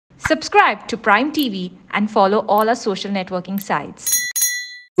Subscribe to Prime TV and follow all our social networking sites.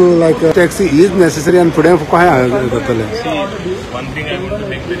 Like taxi is necessary and today for one thing I want to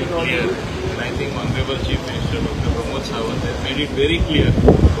make very clear, and I think Honorable Chief Minister Dr. Pramod Sawant has made it very clear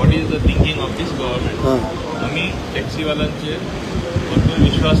what is the thinking of this government. आम्ही taxi वाल्यांचे भरपूर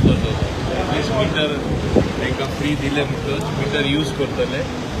विश्वास करतो. Metre तांकां free दिले म्हणटच metre use करतले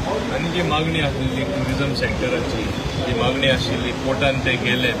आनी जी मागणी आसलेली tourism सेक्टराची जी मागणी आशिल्ली कोर्टान ते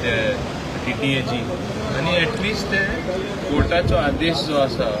गेले ते TTAची आनी एटलिस्ट ते कोर्टाचो आदेश जो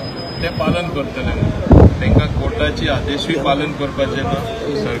आसा ते पालन करतले. तांकां कोर्टाचे आदेशूय पालन करपाचें ना,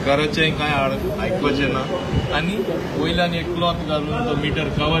 सरकाराचेंय कांय आयकपाचें ना आनी वयल्यान एक क्लॉथ घालून तो मिटर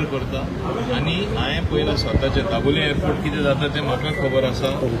कवर करता. आनी हांवें पयला स्वताचे दाबोळे एअरपोर्ट कितें जाता तें म्हाका खबर आसा,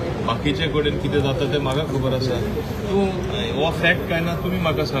 बाकीचे कडेन कितें जाता तें म्हाका खबर आसा. तूं हो फॅक्ट काय ना तुमी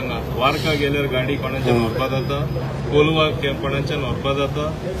म्हाका सांगा. वार्का गेल्यार गाडी कोणाच्यान व्हरपा जाता, कोलवा कोणाच्यान व्हरपा जाता,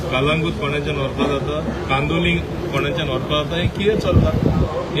 कालांगूट कोणाच्यान व्हरपा जाता, कांदोली कोणाच्यान व्हरपा जाता, हें कितें चलता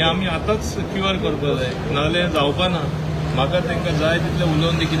हें आमी आतांच क्युअर करपा जाय, नाजाल्यार जावपा ना. म्हाका तांकां जाय तितलें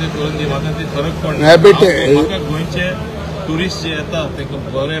उलोवन दी, कितें करून दी, म्हाका ते फरक पडना. म्हाका गोंयचे टुरिस्ट जे येता तांकां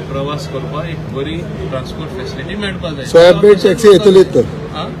बरे प्रवास करपाक एक बरी ट्रान्सपोर्ट फॅसिलिटी मेळपा जाय. सो टॅक्सी येतली तर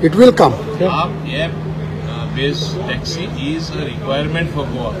it will come. Based taxi is a requirement for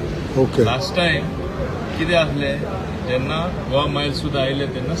Goa. Okay. Last time कितें आसलें जेन्ना गोवा मायल्स सुद्दां आयले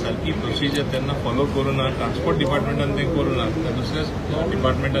तेन्ना सारकी प्रोसिजर तेन्ना फॉलो करूना, ट्रान्सपोर्ट डिपार्टमेंटान तें करूना, दुसऱ्या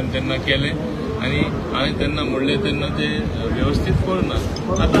डिपार्टमेंटान तेन्ना केलें आनी हांवें तेन्ना म्हणलें तेन्ना ते वेवस्थीत करूना.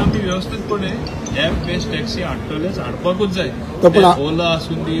 आतां आमी व्यवस्थीतपणे ॲप बेस्ड टॅक्सी हाडटलेच, हाडपाकूच जाय. ओला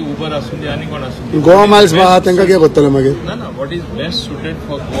आसूं दी, उबर आसूं दी आनी कोण आसूं दी. गोवा मायल्स तांकां कितें करतले मागीर? ना what is best suited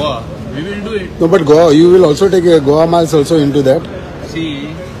for Goa we will do it. No but Goa you will also take Goa Miles also into that. C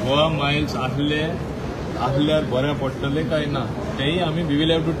Goa Miles आसल्यार बरें पडटलें काय ना तेंय आमी we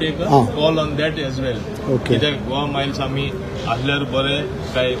will have to take a call on that age वेल. कित्याक Goa Miles आमी आसल्यार बरें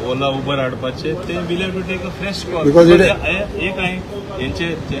काय ओला उबर हाडपाचें ते will have to take a fresh call. एक हांवें हेंचे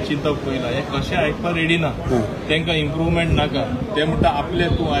चिंतप पयला, हे कशें आयकपाक रेडी ना, तांकां इम्प्रुवमेंट नाका, ते म्हणटा आपले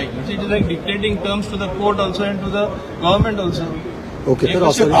तूं आयक. It is like dictating terms to the court also end to the government also. Okay.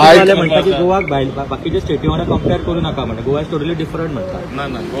 म्हणटा की गोवाक बाकीच्या स्टेटी वांगडा कंपेर करूं नाका म्हणटा, गोवा इज टोटली डिफरंट म्हणटा.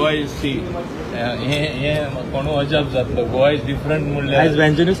 ना गोवा इज सी हे कोणू अजाप जातलो. गोवा इज डिफरंट म्हणल्यार आज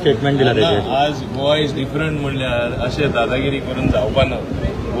वेंचून स्टेटमेंट दिला तेजेर. आज गोवा इज डिफरंट म्हणल्यार अशें दादागिरी करून जावपा ना.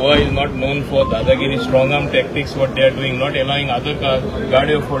 Goa is not non for दादागिरी, strong arm tactics what they are doing, not allowing other car.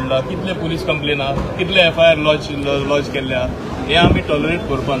 गाडयो फोडला, कितले पुलीस कंप्लेन आहा, कितले FIR लॉज केल्ल्या, हे आमी टॉलरेट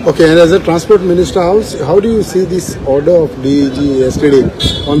करपा ना. Okay, and as a transport minister, how do you see this order of DG yesterday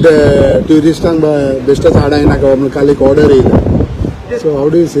on the touristank bestach hadaina government kal ek order ida? So how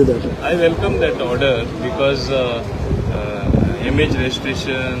do you see that? I welcome that order because image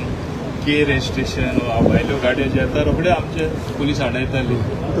restriction, K restriction, भायल्यो गाडयो जे येता रोखडे आमचे police हाडयताली.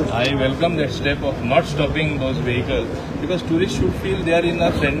 I welcome that step of not stopping those vehicles because tourists should feel they are in a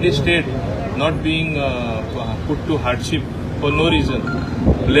friendly state, not being put to hardship for no reason.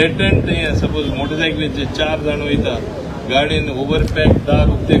 Blatant suppose मोटरसायकलीचे 4 जाण वयता गाडयेन ओवरपॅक दार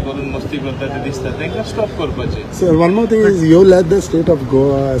उक्ते करून मस्ती करता ते दिसता, तांकां स्टॉप करपाचें. So one more thing is you led the state of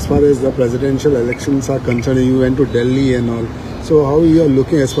Goa as far as the presidential elections are concerned. You went to Delhi and all. So how you are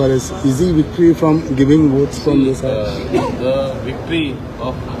looking as far as easy victory from giving votes from this side? The victory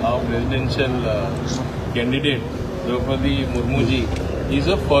of our presidential candidate Draupadi Murmuji is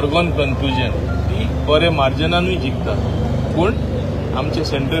a foregone conclusion. ती बरे मार्जिनानूय जिखता. पूण आमचे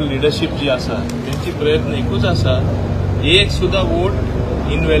central leadership जी आसा तेंची प्रयत्न एकूच आसा, एक सुद्दां वोट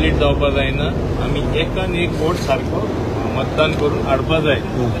इनवॅलिड जावपा जायना. आमी एकान एक वोट सारको मतदान करून हाडपा जाय.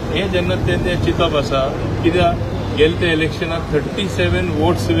 हे जेन्ना ते चिंतप आसा, कित्याक गेले ते इलेक्शनाक 37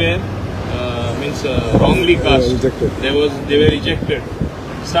 वोट्स वेर मीन्स रॉंगली कास्ट, दे वर रिजेक्टेड.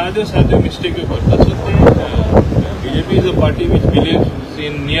 साद्यो मिस्टेक्यो करता. सो ते BJP is a party which believes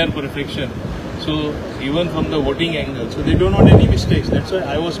in near perfection. So even from the voting angle, so they don't want any mistakes. That's why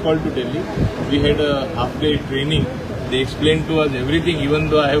I was called to Delhi. We had a half-day training. They explained to us everything, even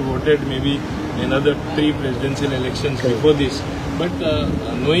though I have voted maybe another 3 presidential elections before this. But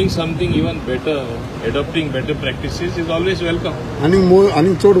knowing something even better, adopting better practices is always welcome. आणि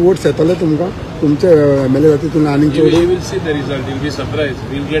चड votes येतले तुमकां तुमचे MLA जातीतून आणि चड. You will see the result. You'll be surprised.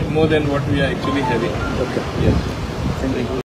 We'll get more than what we are actually having. Okay. Yes.